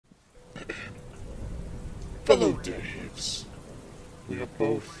Hello, Devious. We are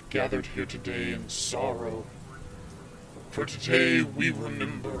both gathered here today in sorrow. For today we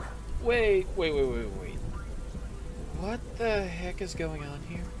remember. Wait. What the heck is going on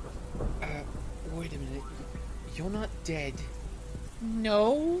here? Wait a minute. You're not dead.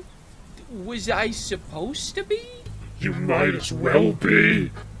 No? Was I supposed to be? You might as well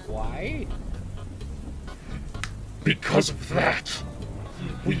be. Why? Because of that.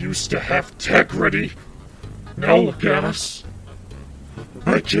 We used to have integrity. Now look at us.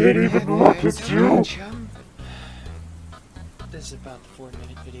 I can't even look at you. Chum. This is about the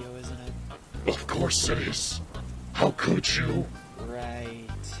 4-minute video, isn't it? Of course it is. How could you? Right.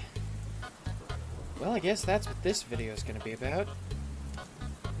 Well, I guess that's what this video is going to be about.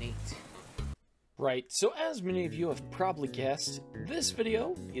 Neat. Right, so as many of you have probably guessed, this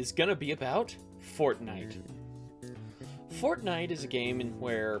video is going to be about Fortnite. Fortnite is a game in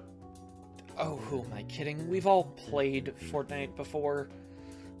where... Oh, who am I kidding? We've all played Fortnite before.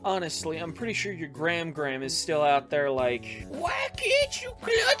 Honestly, I'm pretty sure your Gram is still out there like... Why can't you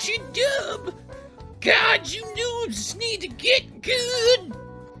clutch a dub? God, you noobs need to get good!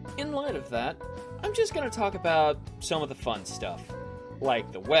 In light of that, I'm just gonna talk about some of the fun stuff.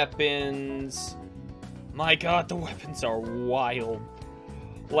 Like the weapons... My god, the weapons are wild.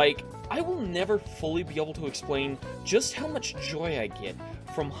 Like, I will never fully be able to explain just how much joy I get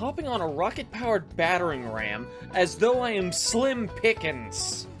from hopping on a rocket-powered battering ram as though I am Slim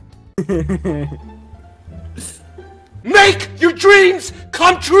Pickens. Make your dreams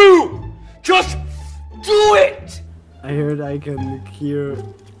come true! Just do it! I heard I can cure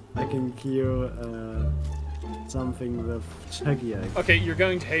something with Chucky egg. Okay, you're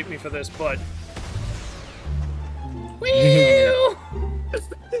going to hate me for this, but... Whew!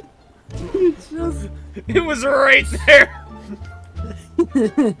 It's just... It was right there!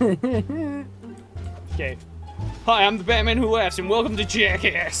 Okay. Hi, I'm the Batman Who Laughs, and welcome to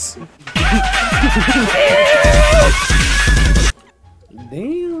Jackass!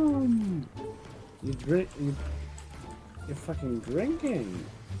 Damn! You're fucking drinking.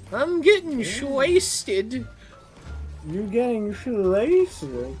 I'm getting wasted. You're getting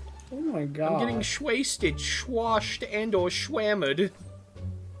wasted. Oh my god. I'm getting wasted, schwashed, and or schwammered.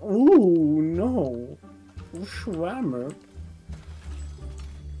 Ooh, no. Schwammer.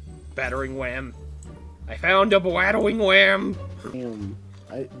 Battering wham. I found a battering wham. Damn.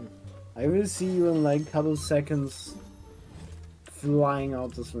 I will see you in like a couple seconds flying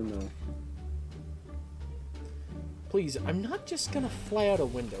out this window. Please, I'm not just gonna fly out a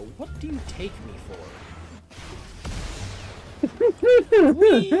window. What do you take me for?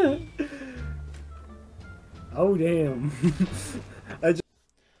 Whee! Oh damn.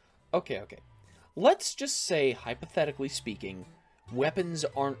 Okay. Let's just say, hypothetically speaking, weapons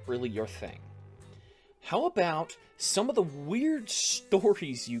aren't really your thing. How about some of the weird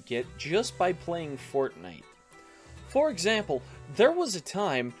stories you get just by playing Fortnite? For example, there was a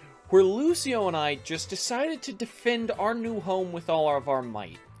time where Lucio and I just decided to defend our new home with all of our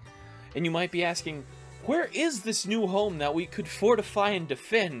might. And you might be asking, where is this new home that we could fortify and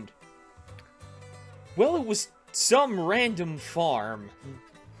defend? Well, it was some random farm.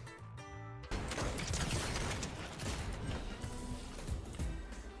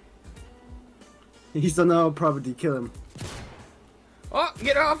 He's on our property, kill him. Oh,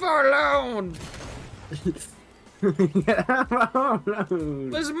 get off our lawn! This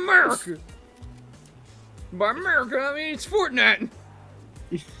is America! By America, I mean it's Fortnite!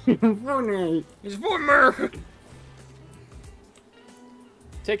 Fortnite. It's for America!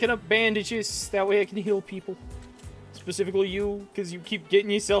 Taking up bandages, that way I can heal people. Specifically you, because you keep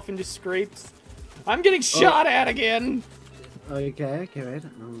getting yourself into scrapes. I'm getting shot at again! Okay, wait.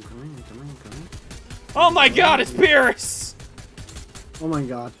 I'm coming. Oh my god, it's Beerus! Oh my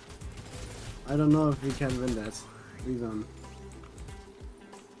god. I don't know if we can win that. We don't.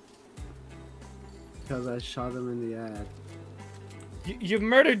 Because I shot him in the head. You've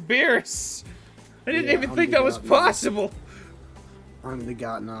murdered Beerus! I didn't Yeah, even I'm think the that was god now. possible! I'm the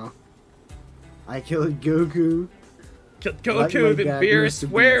god now. I killed Goku. Killed Like Goku, my then dad Beerus, used to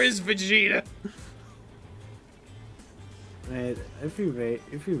where be. is Vegeta? Wait, if you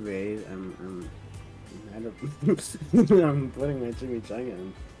wait, I'm I'm putting my chimichanga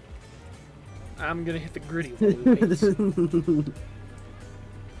in. I'm gonna hit the gritty while we wait.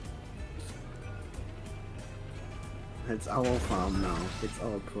 It's our farm now. It's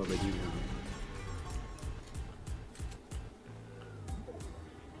our property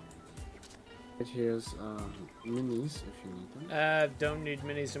now. Here's minis if you need them. Don't need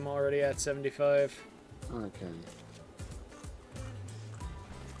minis, I'm already at 75. Okay.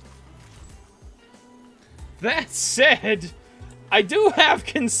 That said, I do have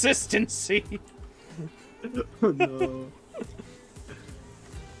consistency. Oh no.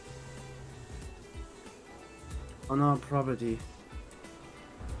 On our property.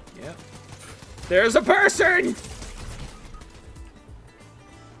 Yep. There's a person!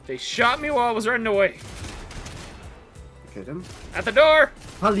 They shot me while I was running away. Get him. At the door!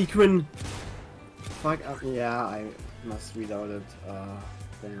 Harley Quinn! Fuck up. Yeah, I must reload it.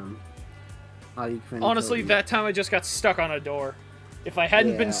 Damn. Harley Quinn. Honestly, that time I just got stuck on a door. If I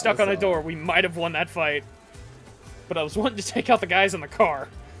hadn't been stuck on a door, we might have won that fight. But I was wanting to take out the guys in the car.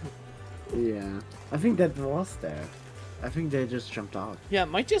 Yeah. I think that was there. I think they just jumped out. Yeah, it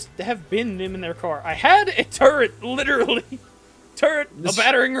might just have been them in their car. I had a turret, literally. Turret, a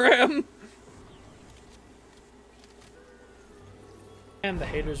battering ram. And the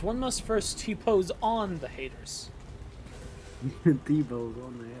haters. One must first T-pose on the haters. T-pose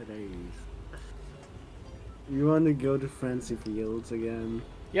on the haters. You want to go to Fancy Fields again?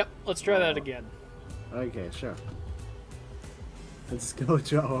 Yep, let's try that again. Okay, sure. Let's go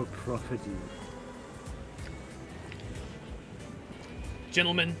to our property.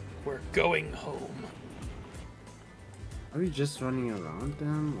 Gentlemen, we're going home. Are we just running around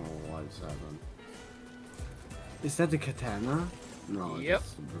them, or what's happening? Is that the katana? No, Yep.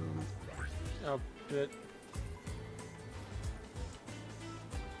 that's the broom. Oh, bit.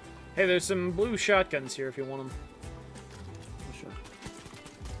 Hey, there's some blue shotguns here if you want them. Oh, sure.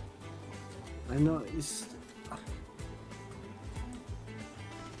 I know it's...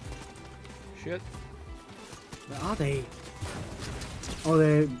 Shit. Where are they? Oh,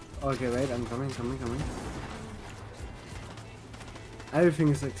 they... Okay, wait, I'm coming. Everything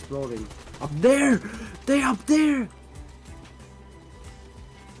is exploding. Up there! They're up there!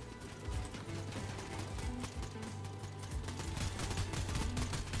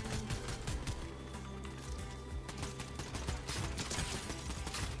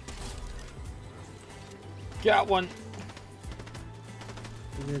 Got one.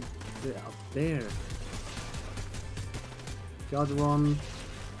 They're up there. Got one.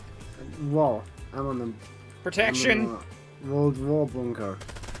 Whoa, I'm on the Protection. World War bunker.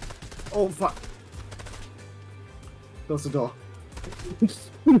 Oh fuck! Close the door.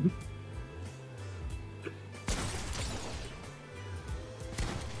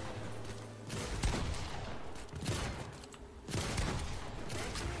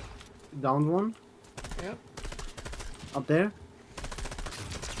 Down one. Yep. Up there.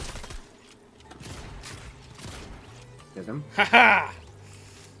 Get him. Haha!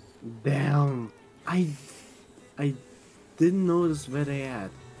 Damn. I didn't notice where they at.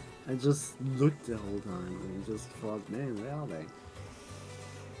 I just looked the whole time and just thought, man, where are they?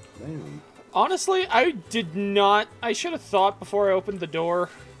 Damn. Honestly, I did not. I should have thought before I opened the door.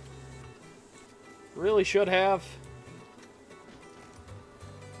 Really should have.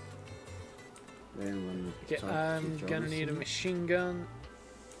 Damn, Okay, I'm gonna need a machine gun.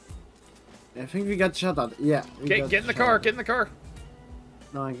 I think we got shot at. Yeah. Okay, get in the car. Get in the car.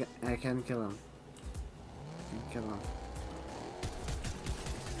 No, I can't kill him. Kill him.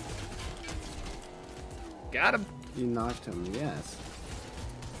 Got him. You knocked him. Yes.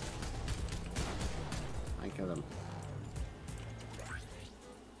 I killed him.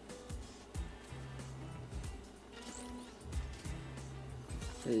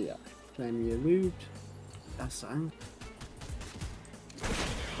 Yeah. Claim your loot. That's fine.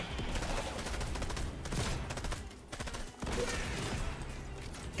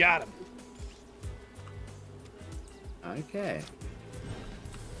 Got him. Okay.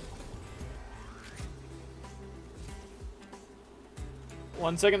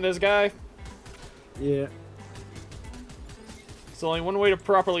 One second, this guy. Yeah. There's only one way to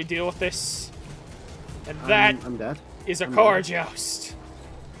properly deal with this. And that I'm dead. is a I'm car dead. joust.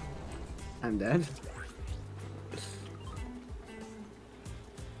 I'm dead.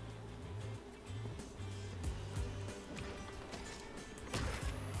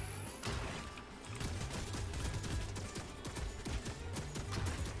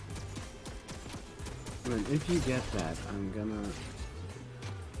 Man, if you get that, I'm gonna...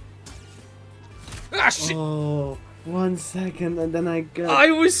 Ah, shit! Oh, 1 second, and then I got...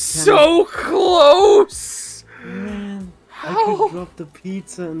 I was so close! Man, I How? could drop the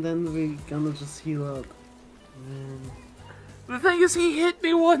pizza and then we gonna just heal up. Man. The thing is, he hit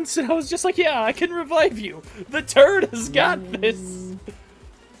me once, and I was just like, yeah, I can revive you. The turret has got this.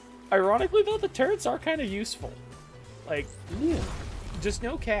 Ironically, though, the turrets are kind of useful. Like, Yeah. just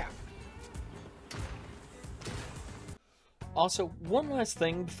no cap. Also, one last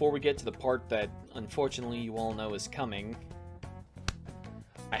thing before we get to the part that, unfortunately, you all know is coming.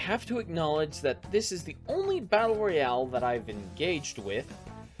 I have to acknowledge that this is the only Battle Royale that I've engaged with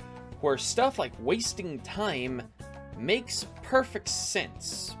where stuff like wasting time makes perfect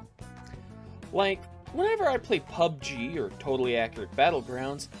sense. Like, whenever I play PUBG or Totally Accurate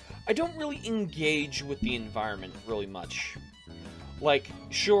Battlegrounds, I don't really engage with the environment really much. Like,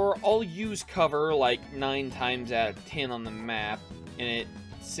 sure, I'll use cover like 9 times out of 10 on the map, and it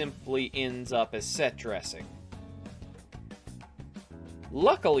simply ends up as set dressing.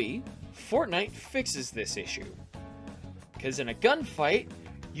 Luckily, Fortnite fixes this issue, because in a gunfight,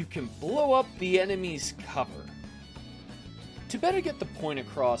 you can blow up the enemy's cover. To better get the point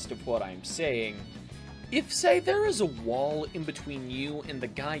across of what I'm saying, if, say, there is a wall in between you and the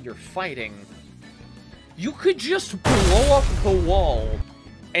guy you're fighting, you could just blow up the wall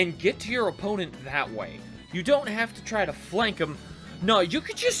and get to your opponent that way. You don't have to try to flank him. No, you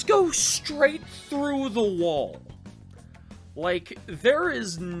could just go straight through the wall. Like, there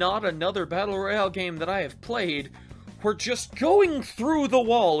is not another Battle Royale game that I have played where just going through the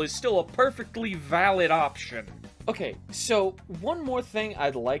wall is still a perfectly valid option. Okay, so one more thing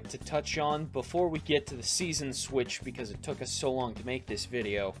I'd like to touch on before we get to the season switch because it took us so long to make this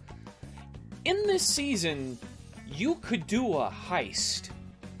video. In this season, you could do a heist.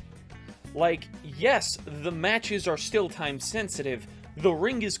 Like, yes, the matches are still time sensitive, the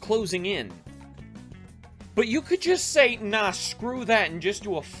ring is closing in. But you could just say, nah, screw that, and just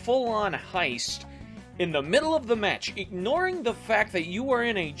do a full-on heist in the middle of the match, ignoring the fact that you are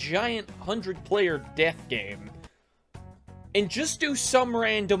in a giant 100-player death game, and just do some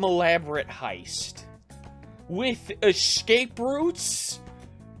random elaborate heist. With escape routes,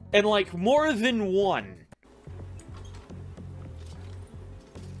 and like more than one.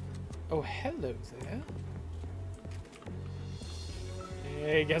 Oh, hello there.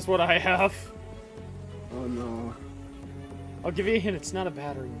 Hey, guess what I have? Oh no. I'll give you a hint, it's not a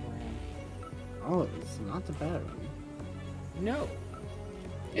battering ram. Oh, it's not the battery. No.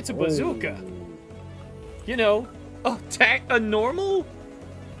 It's a bazooka. You know, a normal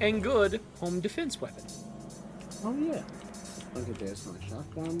and good home defense weapon. Oh yeah. Okay, there's my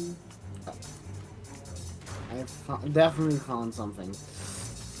shotgun. I definitely found something.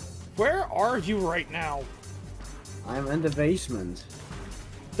 Where are you right now? I'm in the basement.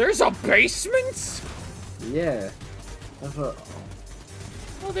 There's a basement? Yeah. Oh,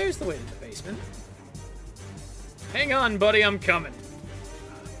 there's the way to the basement. Hang on, buddy, I'm coming.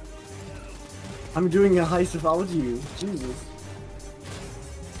 I'm doing a heist without you. Jesus.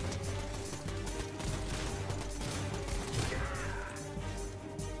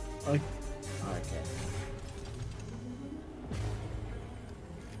 Okay.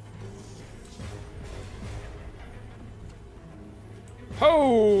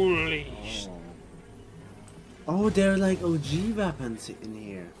 Holy Oh, there are like OG weapons in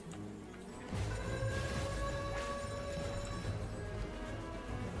here.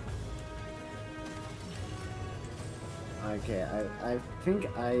 Okay, I think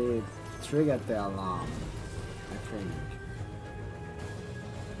I triggered the alarm.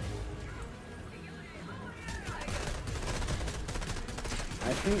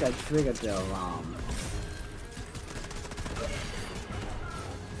 I think I triggered the alarm.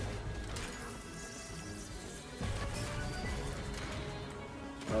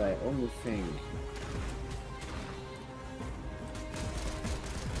 But I only think.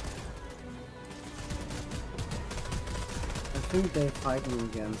 I think they're fighting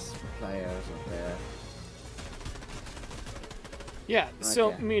against players up there. Yeah, so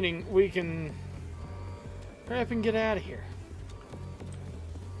Okay. meaning we can hurry up and get out of here.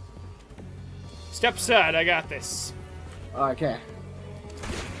 Step aside, I got this. Okay.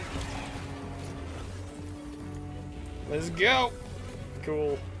 Let's go.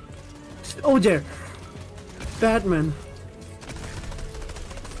 Cool. Oh there! Batman!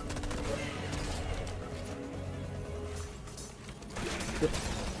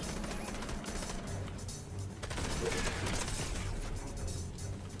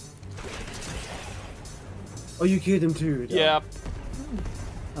 Oh, you killed him too? though. Yep.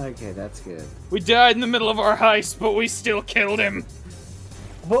 Okay, that's good. We died in the middle of our heist, but we still killed him.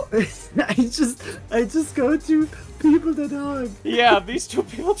 What? I just go to people that hug. Yeah, these two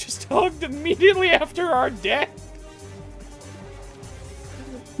people just hugged immediately after our death.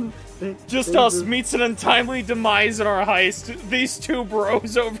 Just us meets an untimely demise in our heist. These two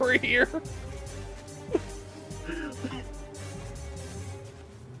bros over here.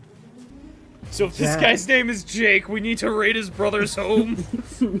 So if this guy's name is Jake, we need to raid his brother's home.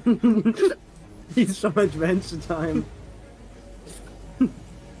 He's from Adventure Time.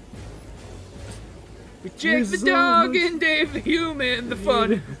 We Jack There's the so dog much- and Dave the human. The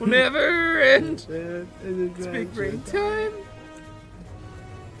fun will never end. It's Big brain time.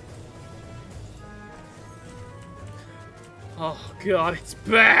 Oh god, it's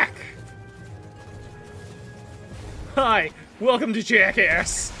back! Hi, welcome to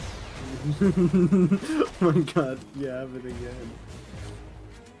Jackass. Oh my god, you have it again.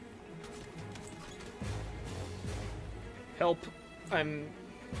 Help. I'm...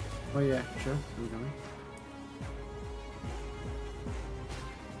 Oh yeah, sure, I'm coming.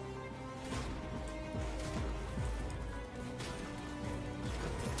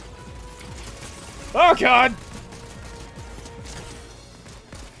 Oh god!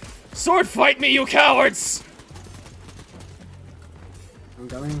 Sword fight me, you cowards! I'm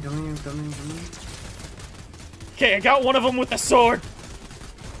coming. Okay, I got one of them with the sword.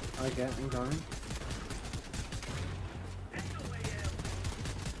 Okay, I'm coming.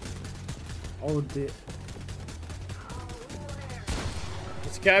 Oh dear.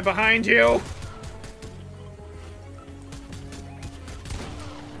 There's a guy behind you.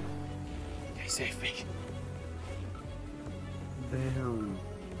 Okay, save me. Damn.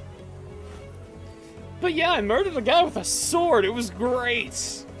 But yeah, I murdered a guy with a sword. It was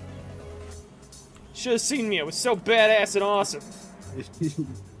great. Should have seen me. I was so badass and awesome.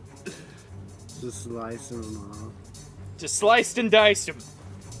 Just slice him off. Just sliced and diced him.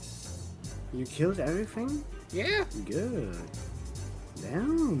 You killed everything? Yeah. Good.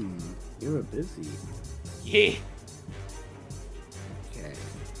 Damn. You were busy. Yeah. Okay.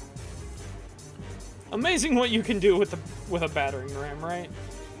 Amazing what you can do with a battering ram, right?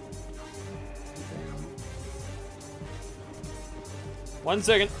 Damn. 1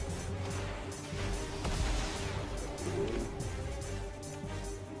 second.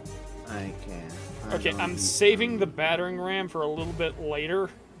 I can't. Okay, I'm saving the battering ram for a little bit later.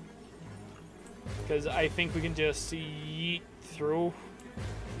 Because I think we can just yeet through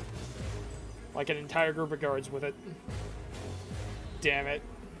like an entire group of guards with it. Damn it.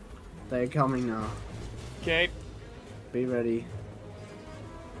 They're coming now. Okay. Be ready.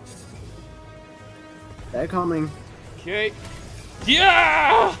 They're coming. Okay.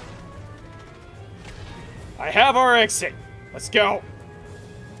 Yeah! I have our exit. Let's go.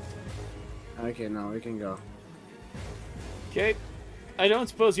 Okay, now we can go. Okay. I don't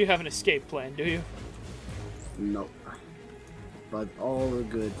suppose you have an escape plan, do you? Nope. But all the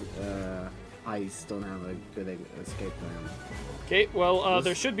good heists don't have a good escape plan. Okay, well,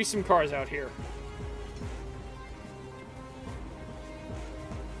 there should be some cars out here.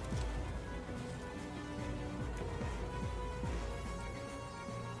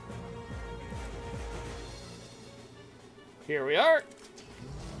 Here we are.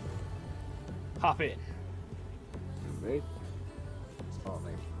 Hop in. Wait. Oh,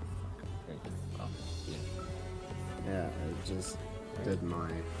 wait. Okay. Oh, yeah, I just did my...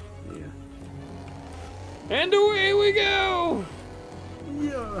 Yeah. And away we go!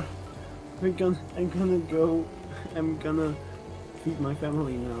 Yeah! I'm gonna go... I'm gonna feed my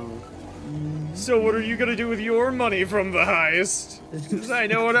family now. So what are you gonna do with your money from the heist? 'Cause I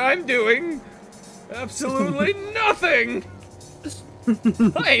know what I'm doing. Absolutely nothing!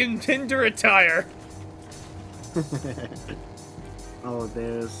 I intend to retire. Oh,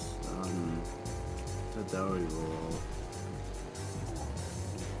 there's, the doughy roll.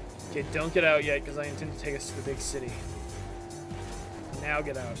 Okay, don't get out yet, because I intend to take us to the big city. Now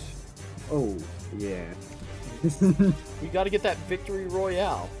get out. Oh, yeah. We gotta get that victory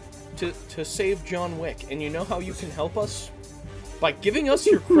royale to save John Wick. And you know how you can help us? By giving us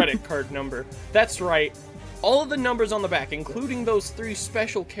your credit card number. That's right. All of the numbers on the back, including those 3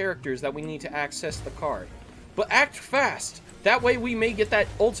 special characters that we need to access the card. But act fast. That way we may get that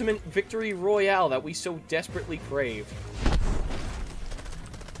ultimate victory royale that we so desperately crave.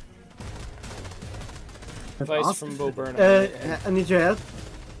 Advice Awesome. from Bauernhofdorf. I need your help.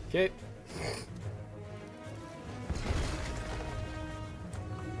 Okay.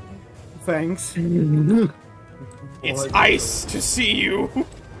 Thanks. It's ice to see you!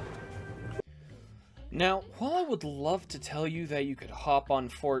 Now, while I would love to tell you that you could hop on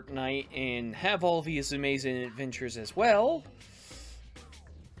Fortnite and have all these amazing adventures as well,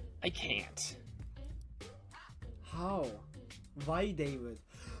 I can't. How? Why, David?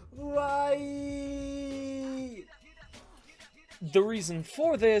 Why? The reason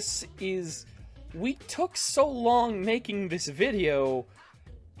for this is we took so long making this video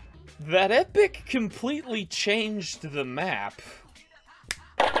that Epic completely changed the map.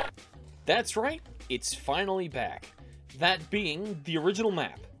 That's right, it's finally back. That being the original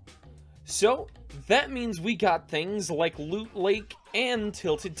map. So, that means we got things like Loot Lake and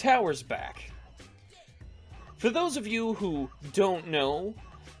Tilted Towers back. For those of you who don't know,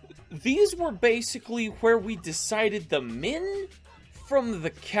 these were basically where we decided the men from the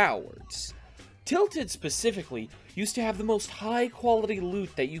cowards. Tilted specifically used to have the most high-quality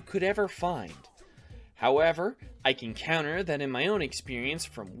loot that you could ever find. However, I can counter that in my own experience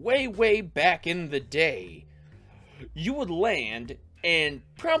from way back in the day. You would land and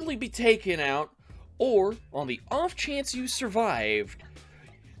probably be taken out, or, on the off chance you survived,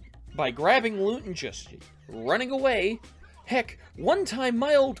 by grabbing loot and just running away. Heck, one time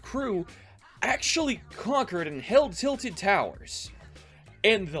my old crew actually conquered and held Tilted Towers.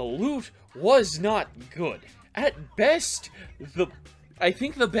 And the loot was not good. At best, I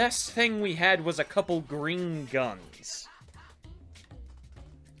think the best thing we had was a couple green guns.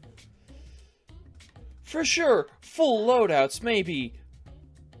 For sure, full loadouts maybe,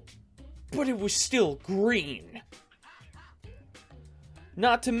 but it was still green.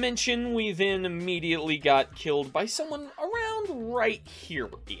 Not to mention, we then immediately got killed by someone around right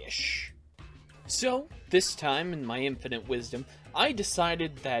here-ish. So, this time, in my infinite wisdom, I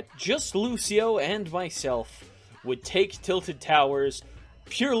decided that just Lucio and myself would take Tilted Towers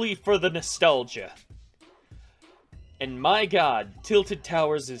purely for the nostalgia. And my god, Tilted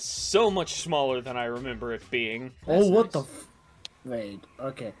Towers is so much smaller than I remember it being. Oh, what the wait,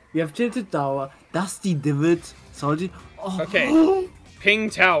 okay. We have Tilted Tower, Dusty Divot, Salty... Oh. Okay, Ping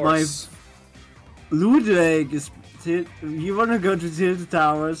Towers. My loot lake is... You wanna go to Tilted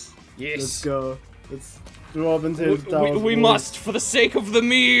Towers? Yes. Let's go. Let's drop in Tilted Towers. We must, for the sake of the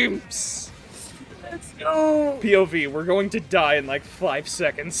memes! Let's go! POV, we're going to die in like 5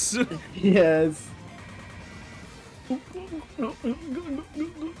 seconds. Yes. Oh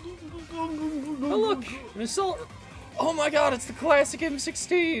look! Oh my god, it's the classic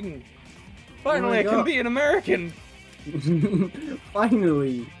M16! Finally, I can be an American!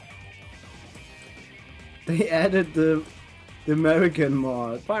 Finally! They added the American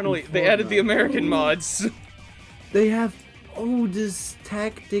mod. Finally, they added the American mods. They have, oh, this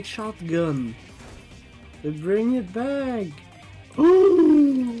tactic shotgun. They bring it back.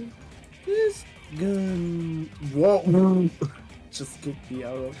 Oh, this gun. Whoa. Just kicked me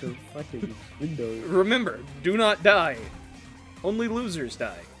out of the fucking window. Remember, do not die. Only losers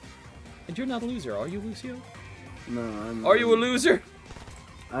die. And you're not a loser, are you, Lucio? No, I'm. Are you a loser?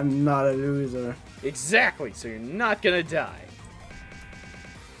 I'm not a loser. Exactly, so you're not gonna die.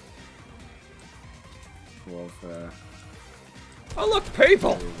 Warfare. Oh look,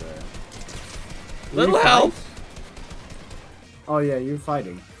 people! Little help! Oh yeah, you're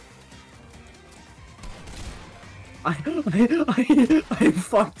fighting. I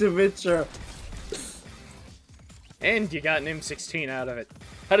fucked the Witcher. And you got an M16 out of it.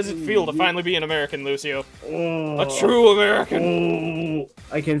 How does it feel to finally be an American, Lucio? Oh. A true American! Oh.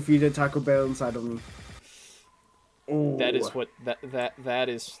 I can feel the Taco Bell inside of me. Oh. That is what that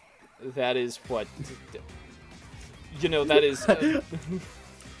is what, you know, that is. I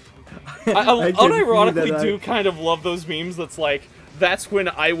unironically do kind of love those memes. That's like, that's when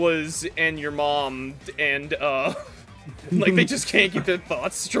I was and your mom and like they just can't keep their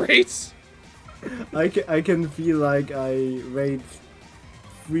thoughts straight. I can feel like I weighed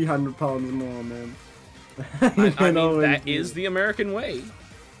 300 pounds more, man. I mean, that is the American way.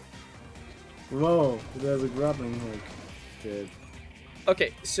 Whoa, there's a grappling hook. Good.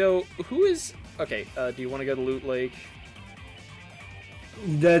 Okay, so who is... Okay, do you want to go to Loot Lake?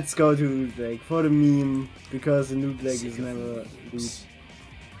 Let's go to Loot Lake for the meme, because the Loot Lake is never loot.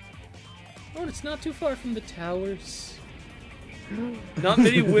 Oh, it's not too far from the towers. Not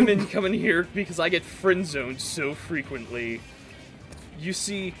many women come in here because I get friend-zoned so frequently. You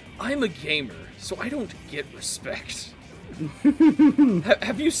see, I'm a gamer, so I don't get respect.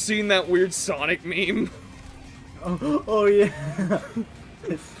 Have you seen that weird Sonic meme? Oh yeah,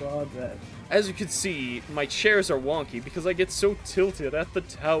 I saw that. As you can see, my chairs are wonky because I get so tilted at the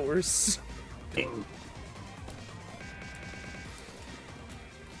towers. Ding.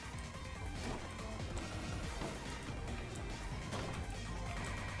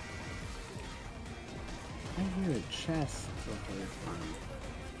 I hear a chest the whole time.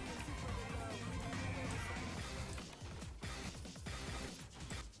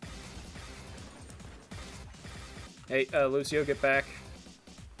 Hey, Lucio, get back.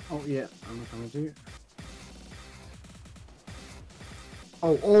 Oh yeah, I'm coming to you.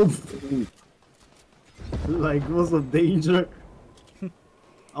 Oh! Like, what's the danger?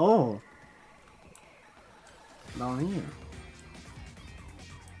 Oh! Down here.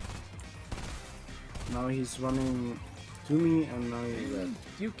 Now he's running to me, and now he's dead.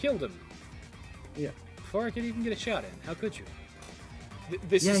 You killed him. Yeah. Before I could even get a shot in. How could you?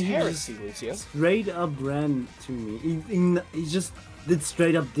 This is he heresy, just Lucio. straight up ran to me. He just did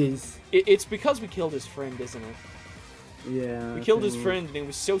straight up this. It's because we killed his friend, isn't it? Yeah. We killed his friend, and he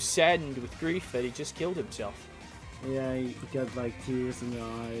was so saddened with grief that he just killed himself. Yeah, he got like tears in the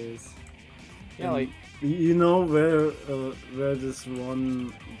eyes. Yeah, And like... you know where this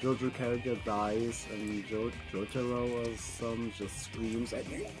one JoJo character dies and Jotaro or some just screams at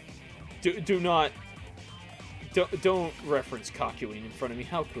me? Don't reference Kakyoin in front of me.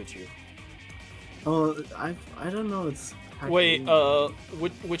 How could you? Oh, I don't know. It's Wait,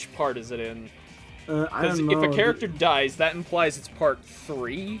 which part is it in? I Because don't know. if a character dies, that implies it's part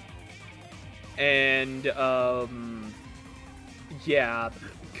 3. And, yeah,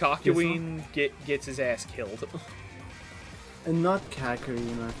 Kakyoin gets his ass killed. And not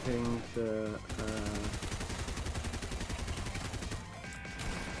Kakarine, I think the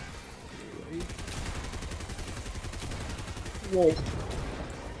whoa.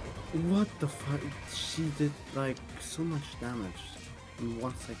 What the fuck? She did like so much damage in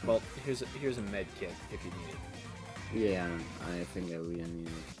 1 second. Well, here's a med kit if you need it. Yeah, I think I really need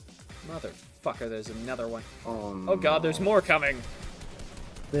it. Motherfucker, there's another one. Oh, Oh god, there's more coming.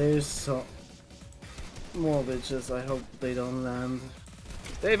 There's so more bitches. I hope they don't land.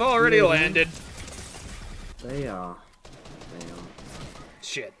 They've already Yeah. landed. They are. Damn.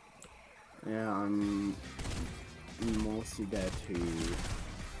 Shit. Yeah, I'm mostly dead too.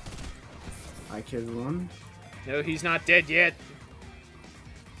 I killed one. No, he's not dead yet.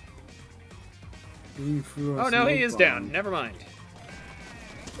 He threw a Oh no, he smoke is bomb. down. Never mind.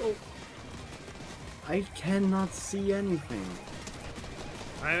 Oh. I cannot see anything.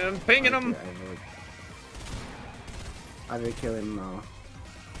 I'm pinging him. Okay, I will kill him now.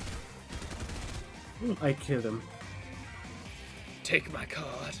 I killed him. Take my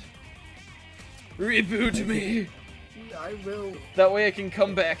card. Reboot me. I will. That way I can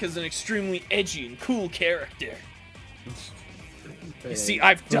come back as an extremely edgy and cool character. You see,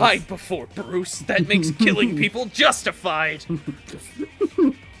 I've died before, Bruce. That makes killing people justified.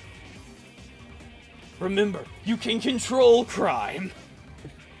 Remember, you can control crime.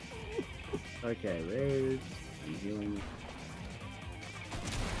 Okay, wait. I'm healing.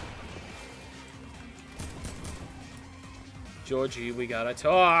 Georgie, we gotta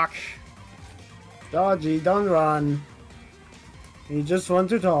talk. Dodgy, don't run. You just want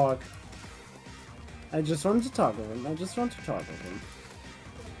to talk. I just want to talk with him. I just want to talk with him.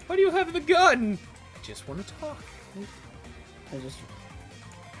 Why do you have the gun? I just want to talk.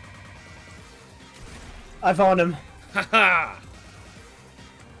 I found him. Haha!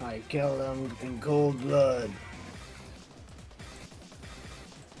 I killed him in cold blood.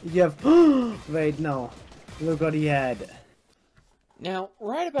 You have. Wait, no. Look what he had. Now,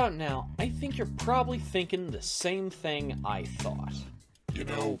 right about now, I think you're probably thinking the same thing I thought. You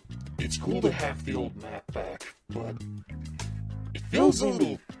know, it's cool to have the old map back, but it feels a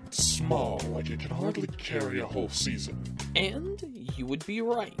little small, like it can hardly carry a whole season. And you would be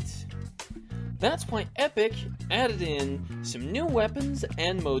right. That's why Epic added in some new weapons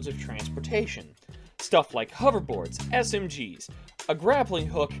and modes of transportation. Stuff like hoverboards, SMGs, a grappling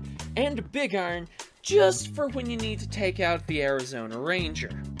hook, and a big iron just for when you need to take out the Arizona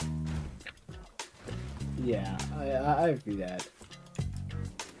Ranger. Yeah, I feel that.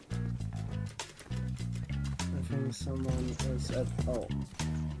 I think someone is at. Oh.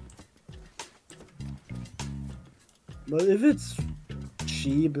 But if it's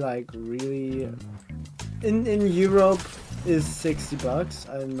cheap, like really. In Europe is $60.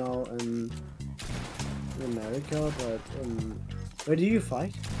 I don't know in America, but where do you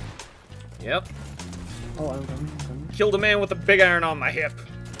fight? Yep. Oh, I'm coming. Killed a man with a big iron on my hip.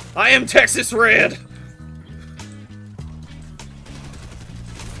 I am Texas Red!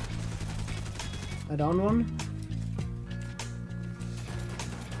 I down one.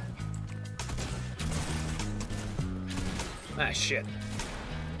 Ah, shit.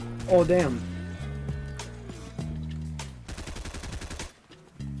 Oh, damn.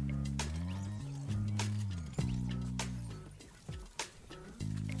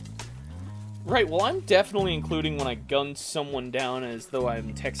 Right, well, I'm definitely including when I gun someone down as though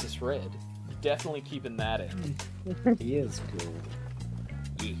I'm Texas Red. Definitely keeping that in. He is cool.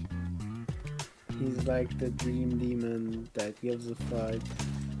 Yeah. He's like the dream demon that gives a fuck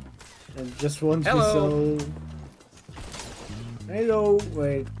and just wants Hello. to so. Hello,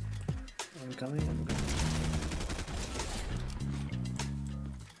 wait. I'm coming.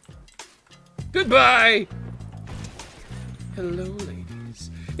 Goodbye! Hello,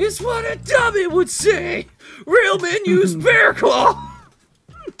 ladies. It's what a dummy would say! Real men use bear claw!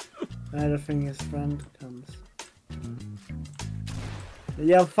 I don't think his friend comes.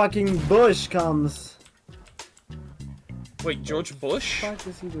 Yeah, fucking Bush comes. Wait, George Bush? What the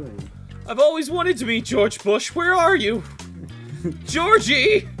fuck is he doing? I've always wanted to meet George Bush. Where are you?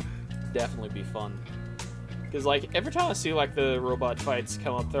 Georgie! Definitely be fun. Because, like, every time I see, like, the robot fights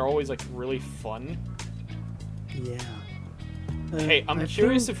come up, they're always, like, really fun. Yeah. Hey, I'm I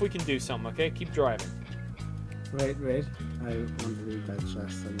curious think- if we can do something, okay? Keep driving. Wait. I want to read that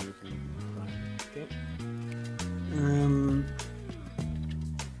chest and we can try. Okay.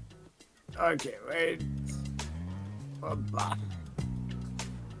 Okay, wait. Opa.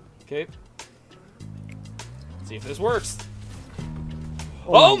 Okay. Let's see if this works.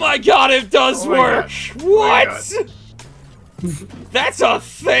 Oh my god, it does work! What? That's a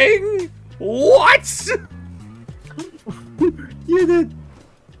thing? What? You did.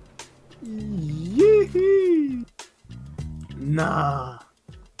 Yee. Nah.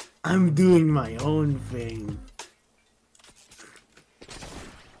 I'm doing my own thing.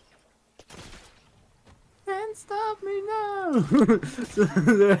 Can't stop me now.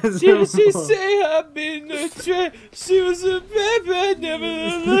 She say I've been a she was a baby,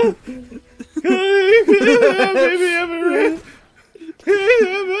 never baby ever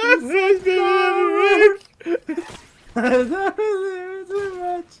I don't know too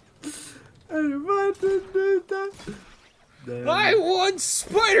much. I want to do that. I want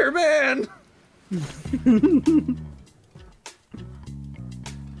Spider-Man!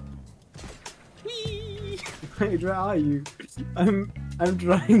 Wait, where are you? I'm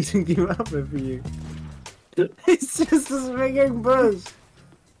trying to give up with you. It's just a swinging bush.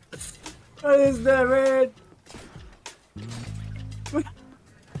 What is that, man?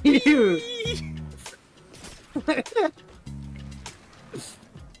 You.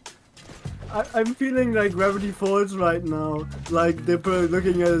 I'm feeling like Gravity Falls right now. Like Dipper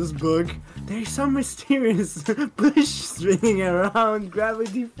looking at his book. There's some mysterious bush swinging around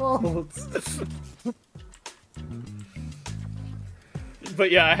Gravity Falls. But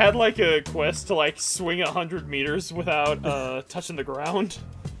yeah, I had like a quest to like swing 100 meters without touching the ground.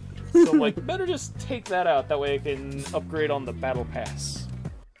 So I'm like, better just take that out, that way I can upgrade on the battle pass.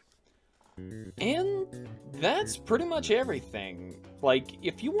 And that's pretty much everything. Like,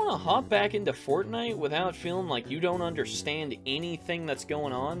 if you want to hop back into Fortnite without feeling like you don't understand anything that's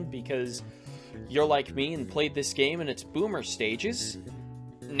going on because you're like me and played this game in its boomer stages,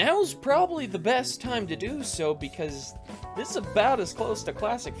 now's probably the best time to do so because this is about as close to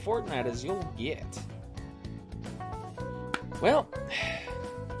classic Fortnite as you'll get. Well,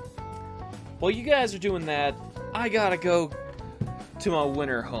 while you guys are doing that, I gotta go to my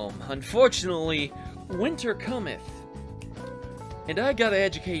winter home. Unfortunately, winter cometh. And I gotta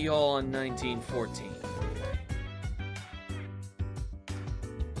educate y'all on 1914.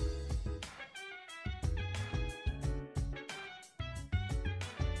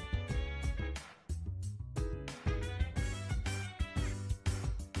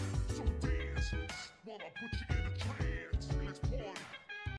 So dance, wanna put you